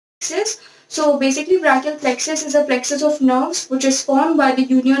plexus. So basically brachial plexus is a plexus of nerves which is formed by the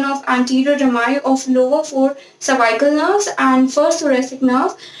union of anterior rami of lower 4 cervical nerves and first thoracic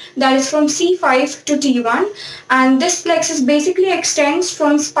nerve, that is from C5 to T1, and this plexus basically extends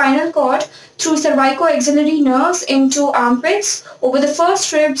from spinal cord through cervico-axillary nerves into armpits over the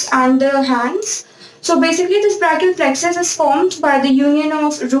first ribs and the hands. So basically this brachial plexus is formed by the union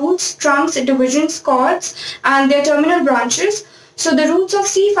of roots, trunks, divisions, cords and their terminal branches. So the roots of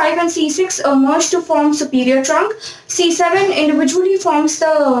C5 and C6 merge to form superior trunk, C7 individually forms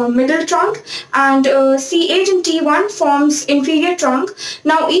the middle trunk, and C8 and T1 forms inferior trunk.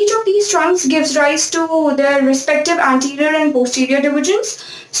 Now each of these trunks gives rise to their respective anterior and posterior divisions.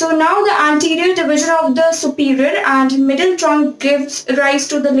 So now the anterior division of the superior and middle trunk gives rise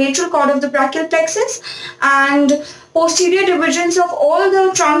to the lateral cord of the brachial plexus, and posterior divisions of all the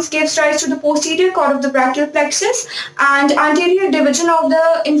trunks gives rise to the posterior cord of the brachial plexus, and anterior division of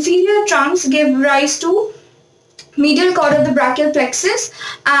the inferior trunks give rise to medial cord of the brachial plexus.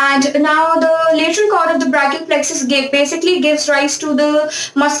 And now the lateral cord of the brachial plexus basically gives rise to the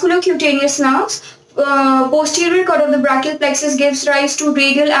musculocutaneous nerves. Posterior cord of the brachial plexus gives rise to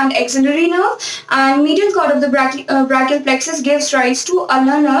radial and axillary nerve, and medial cord of the brachial plexus gives rise to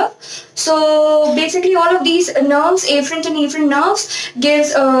ulnar nerve. So basically all of these nerves, afferent and efferent nerves,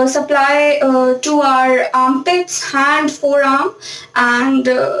 gives supply to our armpits, hand, forearm, and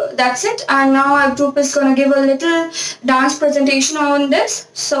that's it. And now our group is going to give a little dance presentation on this,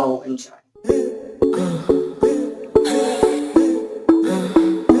 so enjoy.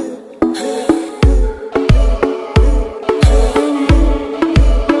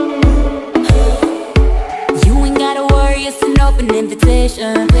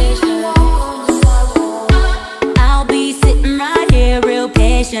 Invitation. I'll be sitting right here real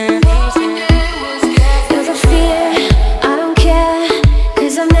patient. There's a fear, I don't care,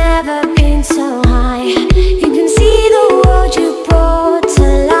 cause I've never been so high. You can see the world you brought to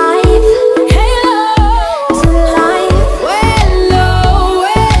life. Halo to life. When low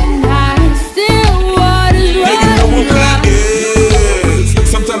and high, still waters run. Yeah, you know what it is.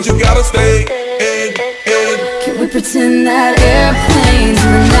 Sometimes you gotta stay in. Can we pretend that airplanes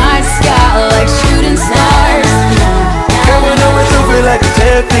in the night sky like shooting stars? Girl, we know what you feel like a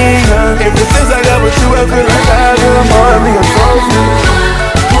champion. Ever since I got with you, I feel like I feel I'm more than a trophy.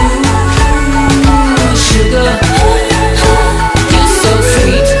 Ooh, sugar, you're so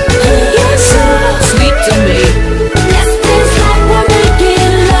sweet. You're so sweet to me. Yes, it's like we're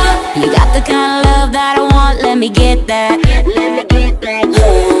making love. You got the kind of love that I want. Let me get that.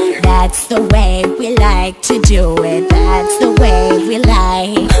 That's the way we like to do it. That's the way we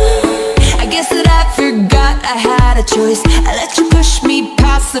like. I guess that I forgot I had a choice. I let you push me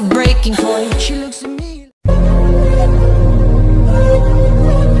past the breaking point. She looks at me.